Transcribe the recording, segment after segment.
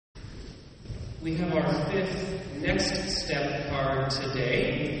We have our fifth next step card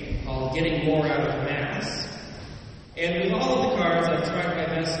today, called Getting More Out of Mass. And with all of the cards, I've tried my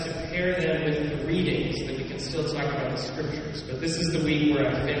best to pair them with the readings that we can still talk about the Scriptures. But this is the week where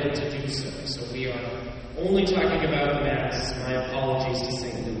I failed to do so. So we are only talking about Mass. My apologies to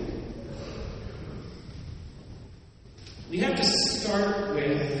St. Luke. We have to start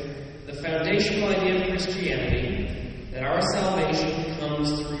with the foundational idea of Christianity, that our salvation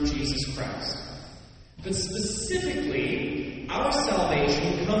comes through Jesus Christ. But specifically, our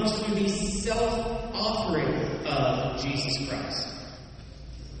salvation comes through the self-offering of Jesus Christ.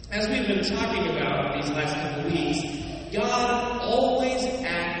 As we've been talking about these last couple of weeks, God always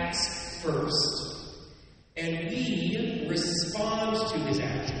acts first, and we respond to his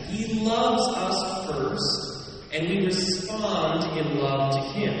action. He loves us first, and we respond in love to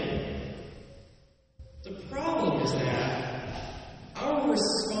him. The problem is that our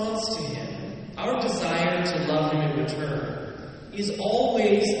response to him, our desire to love him in return, is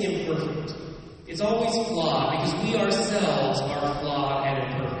always imperfect. It's always flawed, because we ourselves are flawed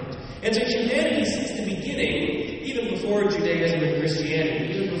and imperfect. And so humanity, since the beginning, even before Judaism and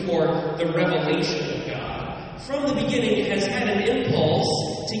Christianity, even before the revelation of God, from the beginning has had an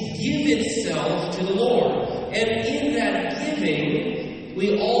impulse to give itself to the Lord. And in that giving,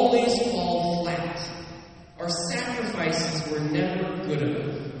 we always fall flat. Our sacrifices were never good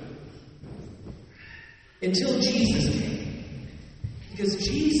enough. Until Jesus came. Because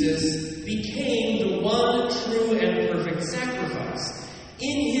Jesus became the one true and perfect sacrifice.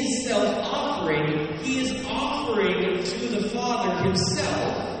 In his self-offering, he is offering to the Father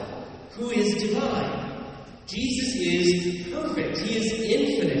himself, who is divine. Jesus is perfect. He is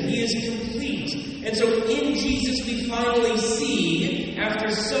infinite. He is complete. And so in Jesus we finally see,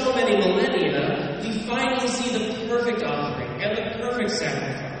 after so many millennia, we finally see the perfect offering and the perfect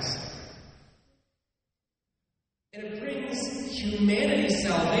sacrifice. And it brings humanity's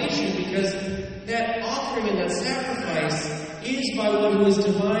salvation because that offering and that sacrifice is by one who is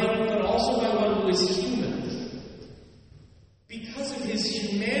divine, but also by one who is human. Because of his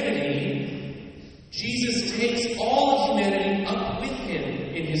humanity, Jesus takes all of humanity up with him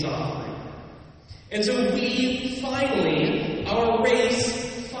in his offering. And so we finally, our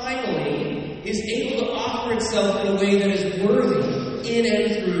race finally, is able to offer itself in a way that is worthy in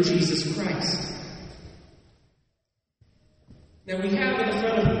and through Jesus Christ. Now we have in the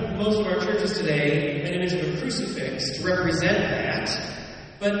front of most of our churches today an image of a crucifix to represent that,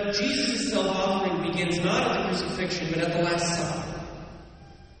 but Jesus' self-offering begins not at the crucifixion, but at the Last Supper.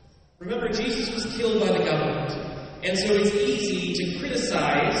 Remember, Jesus was killed by the government, and so it's easy to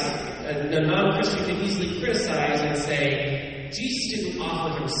criticize, a non-Christian can easily criticize and say, Jesus didn't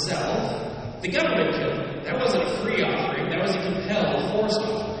offer himself, the government killed him. That wasn't a free offering, that was a compelled, forced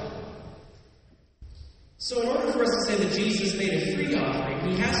offering. So in order for us to say that Jesus made a free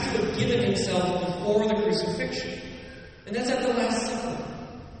offering, he has to have given himself before the crucifixion. And that's at the Last Supper.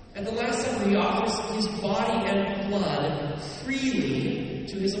 At the Last Supper, he offers his body and blood freely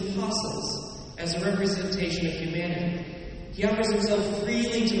to his apostles as a representation of humanity. He offers himself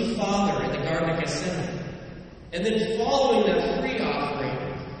freely to the Father in the Garden of Gethsemane. And then following that free offering,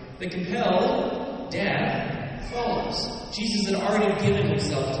 the compelled death follows. Jesus had already given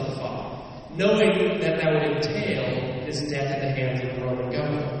himself to the Father, knowing that that would entail his death at the hands of the Roman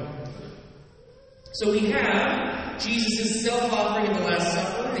government. So we have Jesus' self-offering in the Last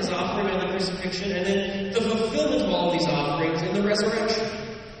Supper, his offering on the crucifixion, and then the fulfillment of all of these offerings in the resurrection.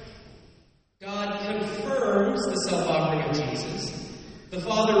 God confirms the self-offering of Jesus. The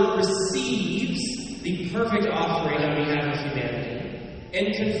Father receives the perfect offering on behalf of humanity,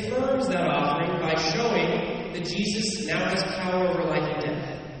 and confirms that offering by showing that Jesus now has power over life and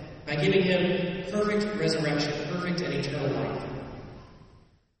death, by giving him perfect resurrection, perfect and eternal life.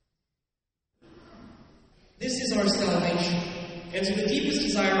 This is our salvation. And so the deepest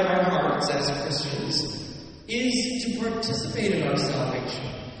desire of our hearts as Christians is to participate in our salvation,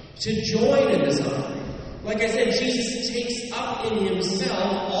 to join in this offering. Like I said, Jesus takes up in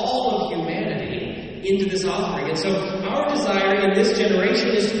himself all of humanity into this offering. And so our desire in this generation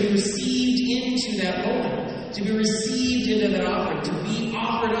is to be received into that moment, to be received into that offering, to be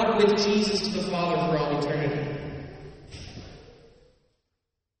offered up with Jesus to the Father for all eternity.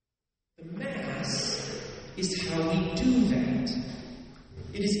 The Mass is how we do that.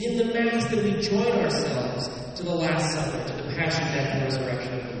 It is in the Mass that we join ourselves to the Last Supper, to the Passion, Death, and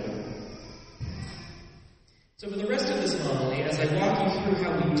Resurrection of the Lord. So for the rest of this homily, as I walk you through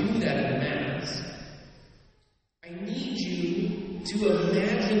how we do that in the Mass, I need you to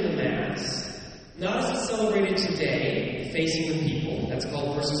imagine the Mass not as it's celebrated today, facing the people. That's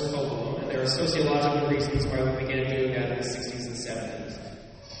called versus populum, and there there are sociological reasons why we began doing that in the 60s and 70s.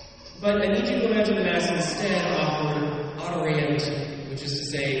 But I need you to imagine the Mass instead offered ad orientem, which is to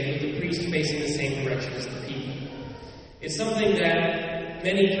say, with the priest facing the same direction as the people. It's something that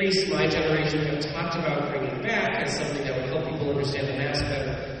many priests in my generation have talked about bringing back as something that would help people understand the Mass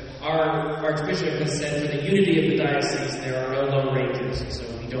better. Our Archbishop has said, for the unity of the diocese, there are no Lone Rangers, so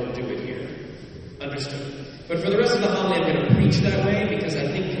we don't do it here. Understood. But for the rest of the homily, I'm going to preach that way because I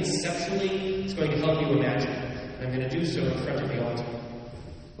think conceptually it's going to help you imagine. And I'm going to do so in front of the altar.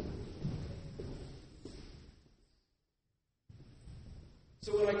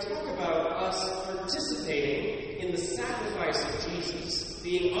 So when I talk about us participating in the sacrifice of Jesus,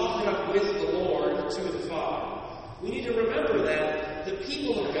 being offered up with the Lord to the Father, we need to remember that the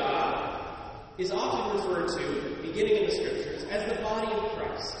people of God is often referred to, beginning in the Scriptures, as the body of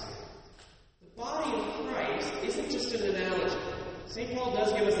Christ. The body of Christ isn't just an analogy. St. Paul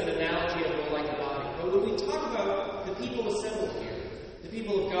does give us an analogy of more like a body. But when we talk about the people assembled here, the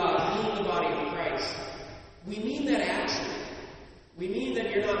people of God being the body of Christ, we mean that action. We mean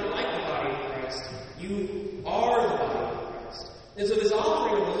that you're not like the body of Christ. You are the body of Christ. And so this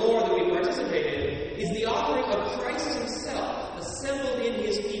offering of the Lord that we participate in is the offering of Christ himself, assembled in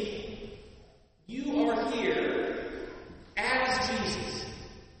his people. You are here as Jesus.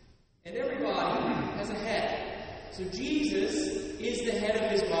 And every body has a head. So Jesus is the head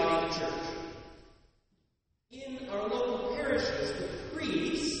of his body, the church. In our local parishes, the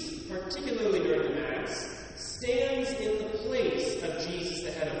priest, particularly during the Mass, stands in the place of Jesus,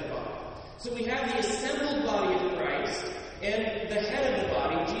 the head of the body. So we have the assembled body of Christ, and the head of the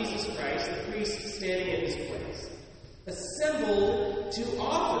body, Jesus Christ, the priest standing in his place. Assembled to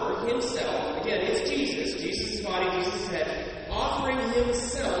offer himself, again, it's Jesus' body, Jesus' head, offering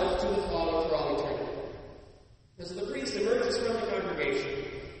himself to the Father for all eternity. And so the priest emerges from the congregation.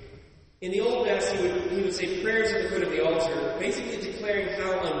 In the Old Mass, he would say prayers at the foot of the altar, basically declaring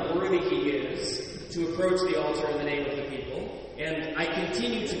how unworthy he is to approach the altar in the name of the people. And I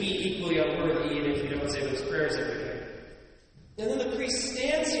continue to be equally unworthy even if you don't say those prayers every day. And then the priest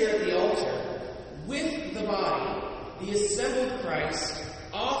stands here at the altar with the body, the assembled Christ,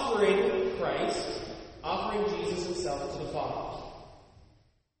 offering Jesus himself to the Father.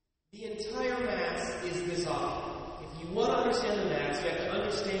 The entire Mass is this offering. If you want to understand the Mass, you have to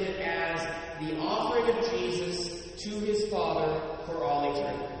understand it as the offering of Jesus to his Father for all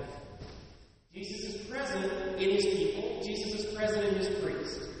eternity. Jesus is present in his people. Jesus is present in his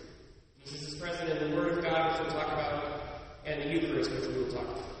priest. Jesus is present in the Word of God, which we'll talk about, and the Eucharist, which we will talk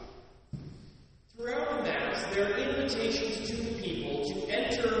about. Throughout the Mass, there are invitations to the people to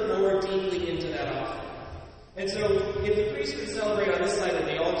enter more deeply into that offering. And so, if the priest would celebrate on this side of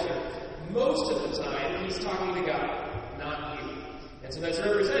the altar, most of the time he's talking to God, not you. And so that's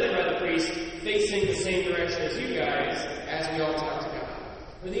represented by the priest facing the same direction as you guys as we all talk to God.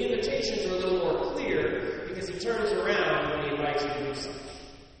 But the invitations are a little more clear because he turns around when he invites you to do something.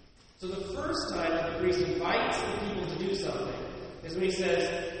 So the first time that the priest invites the people to do something is when he says,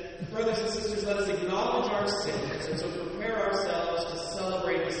 brothers and sisters, let us acknowledge our sins and so prepare ourselves to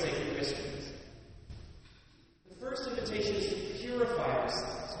celebrate the sacred mysteries. The first invitation is to purify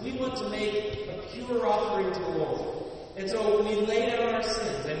ourselves. We want to make a pure offering to the Lord. And so we lay down our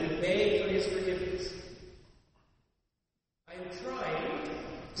sins and we beg for his forgiveness. I am trying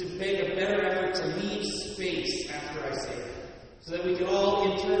to make a better effort to leave space after I say it, so that we can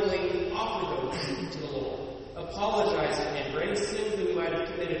all internally offer those to the Lord, apologize to him for any sins that we might have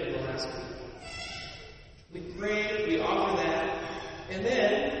committed in the last week. We pray, we offer that, and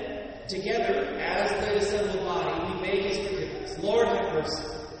then, together, as the assembled body, we beg his forgiveness. Lord, have mercy.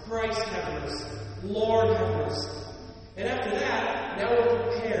 Christ, have mercy. Lord, have mercy. And after that, now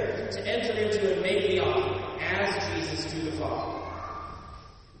we're prepared to enter into and make the offering as Jesus to the Father.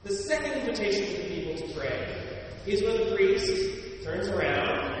 The second invitation to the people to pray is when the priest turns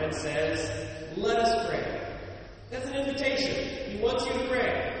around and says, let us pray. That's an invitation. He wants you to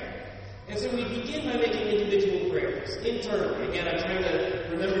pray. And so we begin by making individual prayers, internally. Again, I'm trying to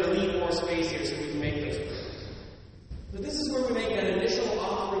remember to leave more space here so we can make those prayers. But this is where we make that initial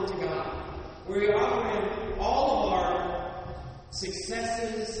offering to God, where we offer him all of our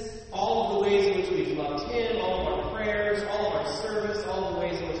successes, all of the ways in which we've loved him, all of our prayers, all of our service, all of the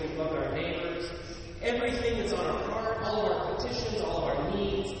ways in which we've loved our neighbors, everything that's on our heart, all of our petitions, all of our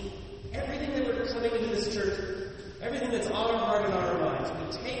needs, everything that we're coming into this church, everything that's on our heart and on our minds.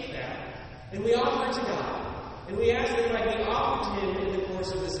 We take that and we offer it to God. And we ask that it might be offered to him in the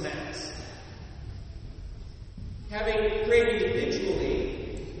course of this Mass. Having prayed individually,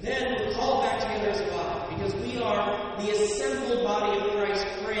 then we're called back together as a body, because we are the assembled body of Christ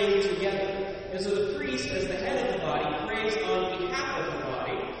praying together. on behalf of the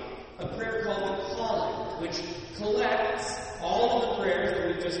body a prayer called the Collect, which collects all of the prayers that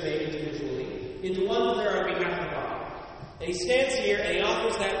we've just made individually into one prayer on behalf of the body. And he stands here and he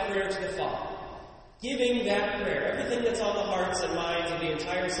offers that prayer to the Father, giving that prayer, everything that's on the hearts and minds of the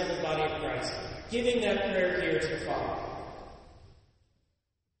entire assembled body of Christ, giving that prayer here to the Father.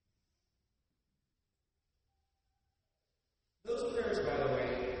 Those prayers, by the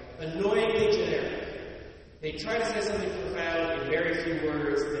way, annoyingly generic. They try to say something profound in very few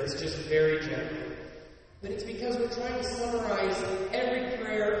words that's just very general. But it's because we're trying to summarize every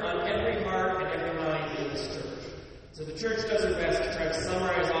prayer on every heart and every mind in this church. So the church does her best to try to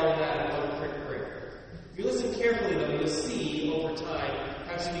summarize all of that in one quick prayer. If you listen carefully, though, you'll see over time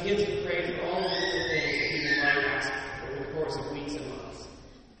how she begins to pray for all the different things that people might ask over the course of weeks and months.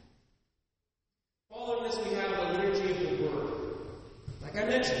 Following this, we have the liturgy of the Word. Like I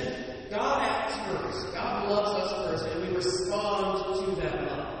mentioned, God acts first. God loves us first, and we respond to that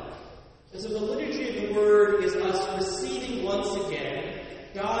love. And so the liturgy of the Word is us receiving once again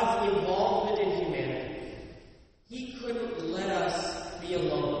God's involvement in humanity. He couldn't let us be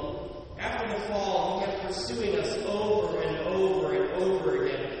alone. After the fall, He kept pursuing us over and over and over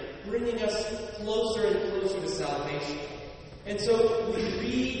again, bringing us closer and closer to salvation. And so we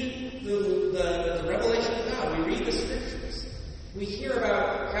read the revelation of God. We read the Scriptures. We hear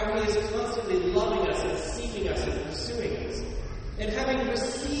about how He is constantly loving us and seeking us and pursuing us. And having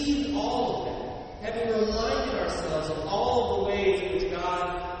received all of that, having reminded ourselves of all of the ways in which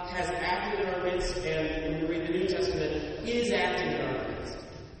God has acted in our midst, and when we read the New Testament, is acting in our midst,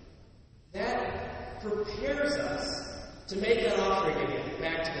 that prepares us to make that offering again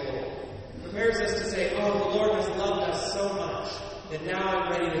back to the Lord. Prepares us to say, oh, the Lord has loved us so much that now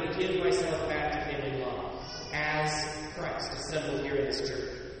I'm ready to give myself back to Him in love, as Christ assembled here in this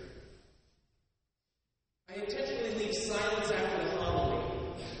church. I intentionally leave silence after the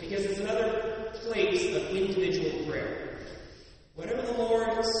homily because it's another place of individual prayer. Whatever the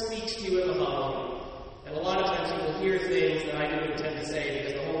Lord speaks to you in the homily, and a lot of times you will hear things that I didn't intend to say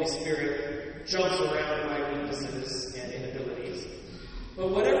because the Holy Spirit jumps around my weaknesses and inabilities.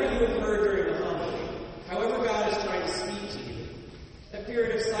 But whatever you have heard during the homily, however God is trying to speak to you, that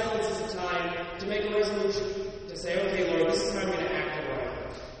period of silence is a time to make a resolution, to say, okay, Lord, this is how I'm going to act in life.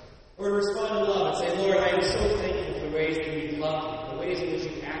 Or to respond in love and say, Lord, I am so thankful for the ways that you love me, the ways in which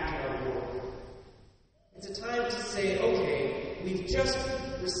you act in our world. It's a time to say, okay, we've just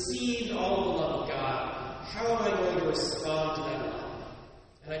received all of the love of God. How am I going to respond to that love?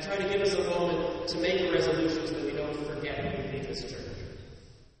 And I try to give us a moment to make a resolution so that we don't forget when we leave this church.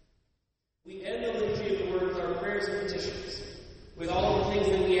 We end the liturgy of the Word with our prayers and petitions, with all the things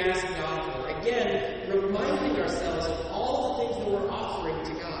that we ask God for. Again, reminding ourselves of all the things that we're offering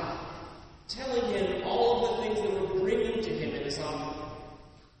to God, telling Him all of the things that we're bringing to Him in this offering.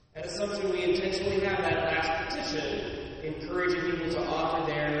 At Assumption, we intentionally have that last petition, encouraging people to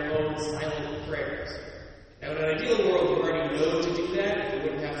offer their own silent prayers. Now, in an ideal world, we already know to do that. We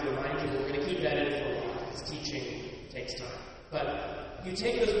wouldn't have to remind you. We're going to keep that in for a while, because teaching takes time. But you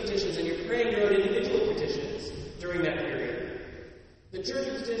take those petitions and you're praying your own individual petitions during that period. The church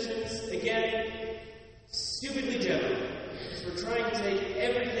petitions, again, stupidly general. Because we're trying to take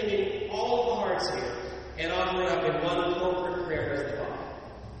everything in all of the hearts here and offer it up in one corporate prayer as the body.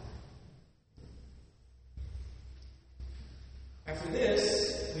 After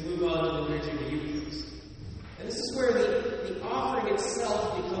this, we move on to the liturgy of the Eucharist. And this is where the offering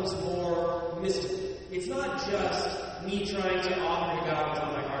itself becomes more mystical. It's not just me trying to offer to God what's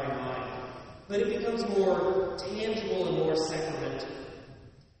on my heart and mind, but it becomes more tangible and more sacramental.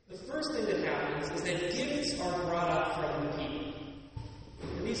 The first thing that happens is that gifts are brought up from the people.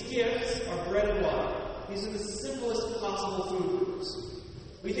 And these gifts are bread and wine. These are the simplest possible food groups.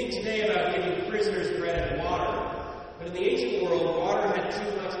 We think today about giving prisoners bread and water, but in the ancient world, water had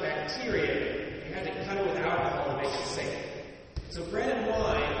too much bacteria. You had to cut it with alcohol to make it safe. So bread and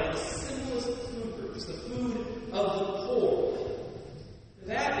wine are the simplest food groups, the food of the poor.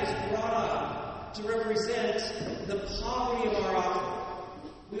 That is brought up to represent the poverty of our offering.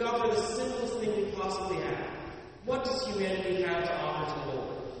 We offer the simplest thing we possibly have. What does humanity have to offer to the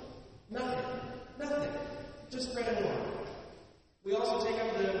Lord? Nothing. Nothing. Just bread and wine. We also take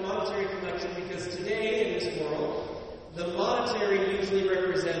up the monetary collection because today in this world, the monetary usually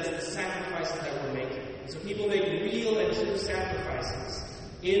represents the sacrifices that we're making. So people make real and true sacrifices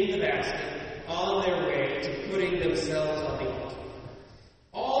in the basket on their way to putting themselves on the altar.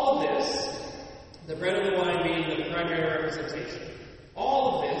 All of this, the bread and the wine being the primary representation,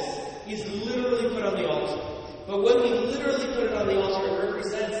 all of this is literally put on the altar. But when we literally put it on the altar, it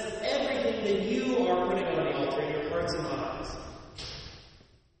represents everything that you are putting on the altar in your hearts and minds.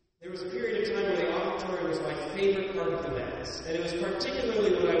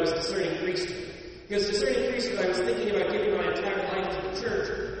 I was thinking about giving my entire life to the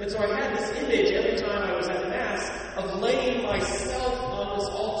church. And so I had this image every time I was at Mass of laying myself on this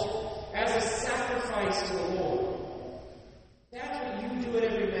altar as a sacrifice to the Lord. That's what you do at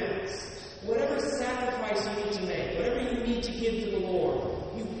every Mass. Whatever sacrifice you need to make, whatever you need to give to the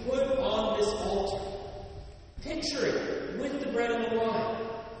Lord, you put on this altar. Picture it with the bread and the wine.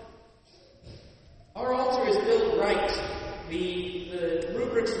 Our altar is built right. The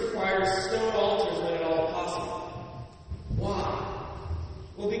rubrics require stone altars when at all possible. Why?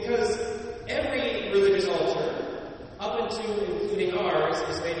 Well, because every religious altar, up until including ours,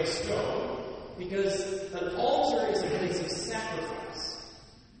 is made of stone, because an altar is a place of sacrifice.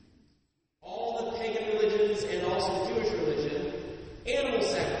 All the pagan religions and also the Jewish religion, animal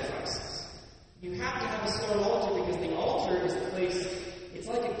sacrifices. You have to have a stone altar because the altar is the place, it's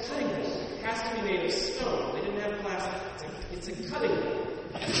like a cutting board. It has to be made of stone. They didn't have plastic. It's a cutting board.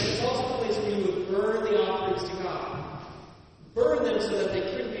 And it's also a place where you would burn the offerings to God. Burn them so that they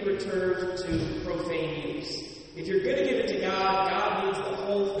couldn't be returned to profane use. If you're going to give it to God, God needs the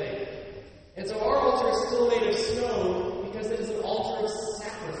whole thing. And so our altar is still made of stone because it is an altar of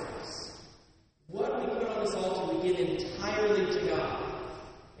sacrifice. What we put on this altar, we give entirely to God.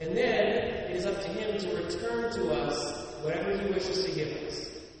 And then it is up to Him to return to us whatever He wishes to give us.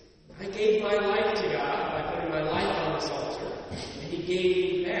 I gave my life to God by putting my life on this altar, and He gave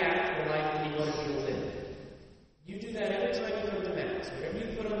me back the life that He wanted me to live. You do that every time you come to Mass. Whatever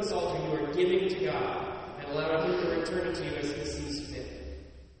you put on this altar, you are giving to God and allowing Him to return it to you as He sees fit.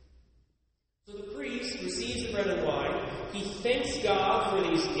 So the priest receives the bread and wine, he thanks God for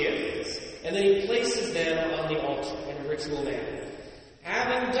these gifts, and then he places them on the altar in a ritual manner.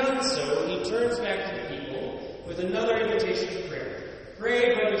 Having done so, he turns back to the people with another invitation to prayer.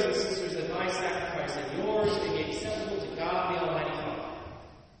 Pray, brothers and sisters, that my sacrifice and yours may be acceptable to God the Almighty Father.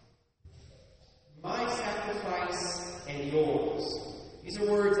 My sacrifice and yours. These are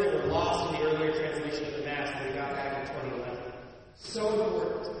words that were lost in the earlier translation of the Mass that we got back in 2011. So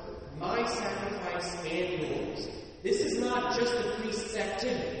important. My sacrifice and yours. This is not just the priest's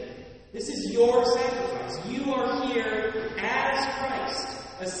activity. This is your sacrifice. You are here as Christ,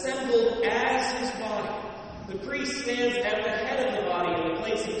 assembled as His body. The priest stands at the head of the body in the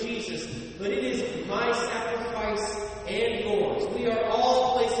place of Jesus, but it is my sacrifice and yours. We are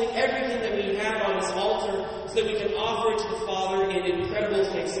all placing everything that we have on this altar so that we can offer it to the Father in incredible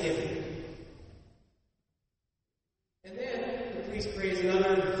thanksgiving. And then the priest prays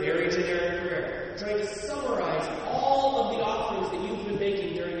another very generic prayer, trying to summarize all of the offerings that you've been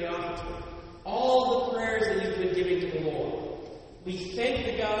making during the offertory, all the prayers that you've been giving to the Lord. We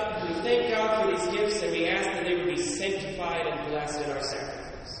thank God for these gifts, and we ask that they would be sanctified and blessed in our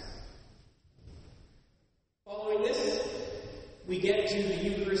sacrifice. Following this, we get to the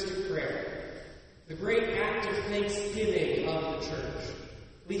Eucharistic prayer, the great act of thanksgiving of the church.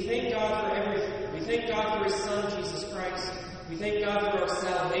 We thank God for everything. We thank God for His Son, Jesus Christ. We thank God for our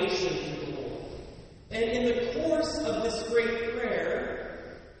salvation through the Lord. And in the course of this great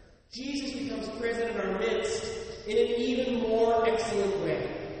prayer, Jesus becomes present in our midst in an even more excellent way.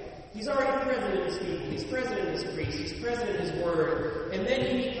 He's already present in His people. He's present in His priest. He's present in His word. And then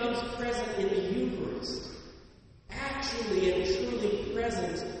He becomes present in the Eucharist. Actually and truly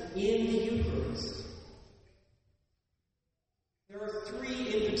present in the Eucharist. There are 3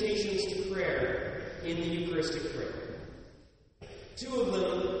 invitations to prayer in the Eucharistic prayer. 2 of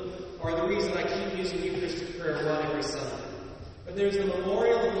them are the reason I keep using Eucharistic prayer one every Sunday. But there's the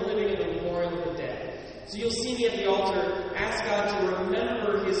memorial of the living and the memorial of the dead. So you'll see me at the altar, ask God to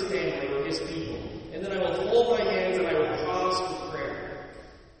remember His family or His people. And then I will fold my hands and I will pause for prayer.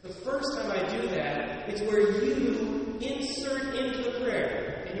 The first time I do that, it's where you insert into the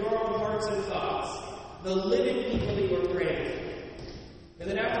prayer, in your own hearts and thoughts, the living people that you are praying for. And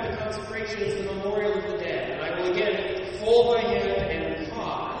then after the consecration, it's the memorial of the dead. And I will again fold my hand and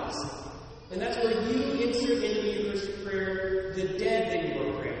pause. And that's where you insert into the Eucharistic prayer the dead that you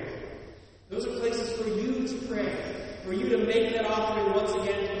are praying for. Those are places for you to pray, for you to make that offering once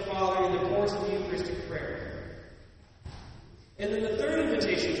again to the Father in the course of the Eucharistic prayer. And then the third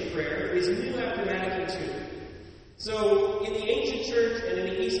invitation to prayer is new after Vatican II. So, in the ancient church and in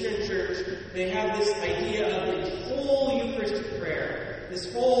the Eastern church, they have this idea of the whole Eucharistic prayer.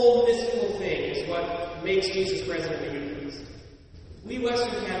 This whole mystical thing is what makes Jesus present in the Eucharist. We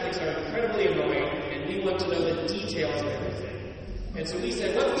Western Catholics are incredibly annoying, and we want to know the details of everything. And so we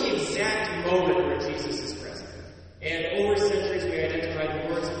said, what's the exact moment where Jesus is present? And over centuries, we identified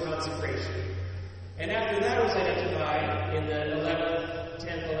the words of consecration. And after that was identified in the 11th,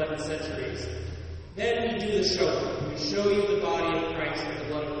 10th, 11th centuries, then we do the show. We show you the body of Christ and the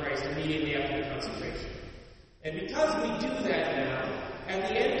blood of Christ immediately after the consecration. And because we do that now, at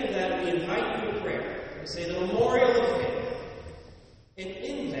the end of that, we invite you to prayer. We say the memorial of faith. And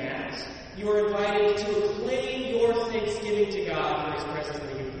in that, you are invited to acclaim your thanksgiving to God for His presence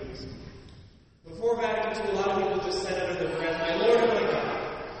in the Eucharist. Before Vatican II, a lot of people just said under their breath, "My Lord and my God."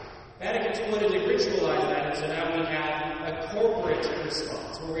 Vatican II wanted to ritualize that, and so now we have a corporate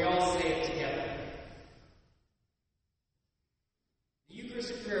response where we all say it together. The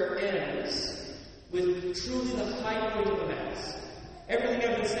Eucharistic prayer ends with truly the high point of the Mass. Everything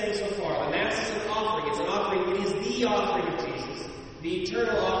I've been saying so far, the Mass is an offering. It's an offering. It is the offering of Jesus, the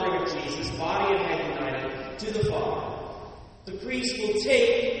eternal offering of Jesus, body and head united, to the Father. The priest will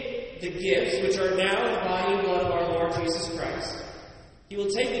take the gifts, which are now the body and blood of our Lord Jesus Christ. He will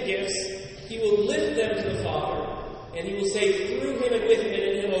take the gifts, he will lift them to the Father, and he will say, through him and with him and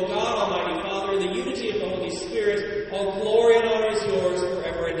in him, O God, Almighty Father, in the unity of the Holy Spirit, all glory and honor is yours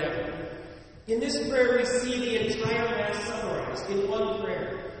forever and ever. In this prayer, we see the entire Mass summarized in one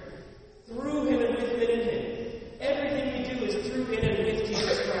prayer. Through him and with him and in him. Everything we do is through in and with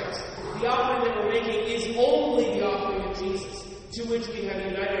Jesus Christ. The offering that we're making is only the offering of Jesus, to which we have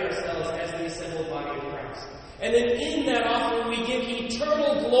united ourselves as the assembled body of Christ. And then in that offering, we give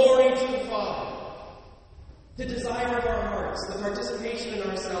eternal glory to the Father. The desire of our hearts, the participation in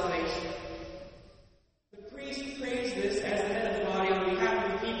our salvation. The priest prays this as the head of the body on behalf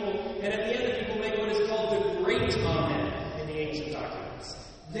of the people, and at the end, the people make what is called the Great Amen in the ancient documents.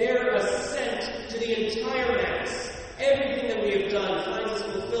 Their assent to the entire Mass, everything that we have done, finds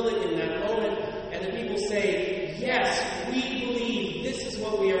its fulfillment in that moment, and the people say, yes, we believe this is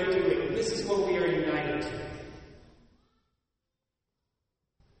what we are doing, this is what we are united to.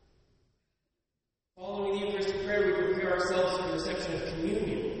 Following the Eucharistic prayer, we prepare ourselves for the reception of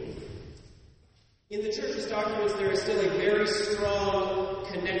communion. In the Church's documents, there is still a very strong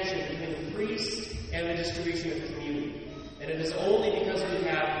connection between the priest and the distribution of communion. And it is only because we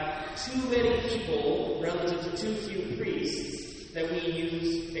have too many people relative to too few priests that we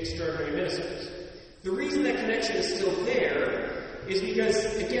use extraordinary ministers. The reason that connection is still there is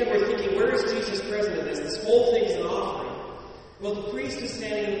because, again, we're thinking, where is Jesus present in this? This whole thing is an offering. Well, the priest is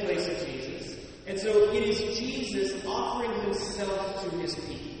standing in the place of Jesus. And so it is Jesus offering himself to his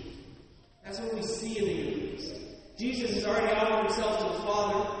people. That's what we see in the Eucharist. Jesus has already offered himself to the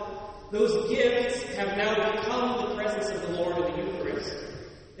Father. Those gifts have now become the presence of the Lord in the Eucharist.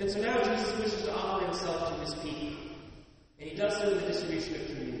 And so now Jesus wishes to offer himself to his people. And he does so in the distribution of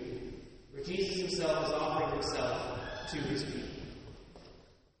communion, where Jesus himself is offering himself to his people.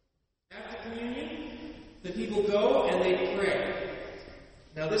 After communion, the people go and they pray.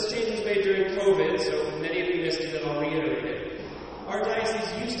 Now, this change was made during COVID, so many of you missed it, and I'll reiterate it. Our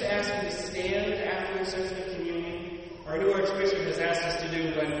diocese used to ask you to stand after the reception of communion. Our new Archbishop has asked us to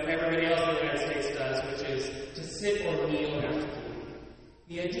do what everybody else in the United States does, which is to sit or kneel after communion.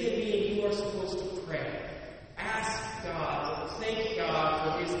 The idea being you are supposed to pray. Ask God, thank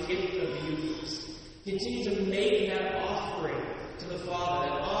God for his gift of the Eucharist. Continue to make that offering to the Father,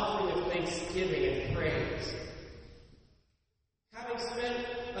 that offering of thanksgiving and praise. Having spent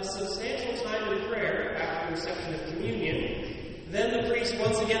a substantial time in prayer after the reception of communion, then the priest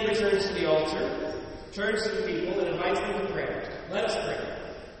once again returns to the altar, turns to the people, and invites them to prayer. Let us pray.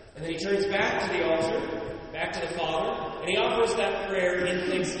 And then he turns back to the altar, back to the Father, and he offers that prayer in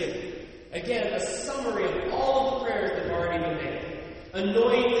thanksgiving. Again, a summary of all of the prayers that have already been made.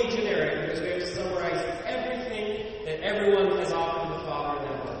 Annoyingly generic, because we have to summarize everything that everyone has offered the Father in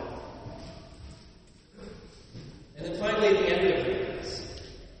that moment. And then finally, at the end of the Mass,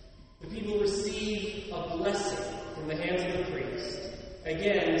 the people receive a blessing from the hands of the priest.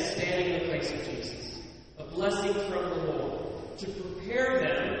 Again, standing in the place of Jesus. A blessing from the Lord to prepare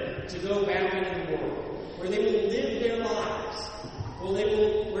them to go back into the world, where they will live their lives,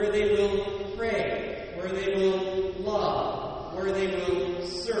 where they will pray, where they will love, where they will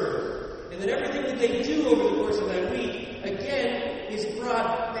serve. And then everything that they do over the course of that week, again, is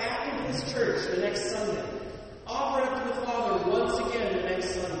brought back into this church the next Sunday. Offer up to the Father once again the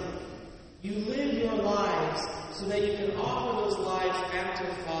next Sunday. You live your lives so that you can offer those lives back to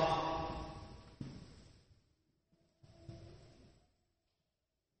the Father.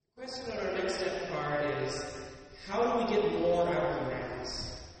 The question on our next step card is, how do we get more out of the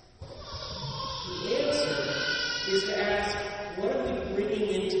Mass? The answer is to ask, what are we bringing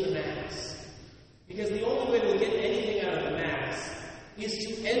into the Mass? Because the only way we'll get anything out of the Mass is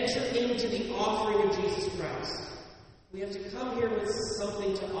to enter into the offering of Jesus Christ. We have to come here with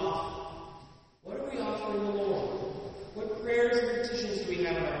something to offer. What are we offering the Lord? What prayers and petitions do we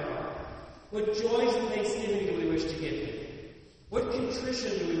have in our heart? What joys and thanksgiving do we wish to give Him? What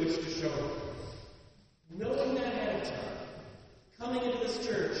contrition do we wish to show Him? Knowing coming into this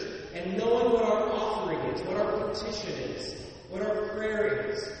church and knowing what our offering is, what our petition is, what our prayer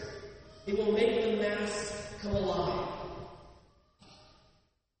is. It will make the Mass come alive.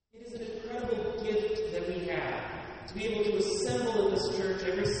 It is an incredible gift that we have to be able to assemble in this church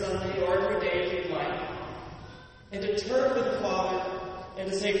every Sunday or every day if you'd like, and to turn to the Father and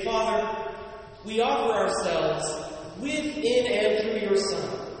to say, Father, we offer ourselves within and through your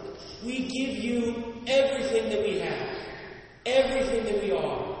Son. We give you everything that we have, everything that we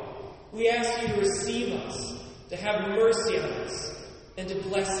are. We ask you to receive us, to have mercy on us, and to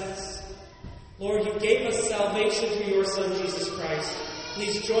bless us. Lord, you gave us salvation through your Son, Jesus Christ.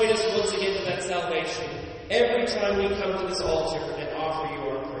 Please join us once again to that salvation every time we come to this altar and offer you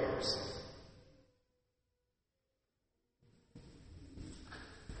our prayer.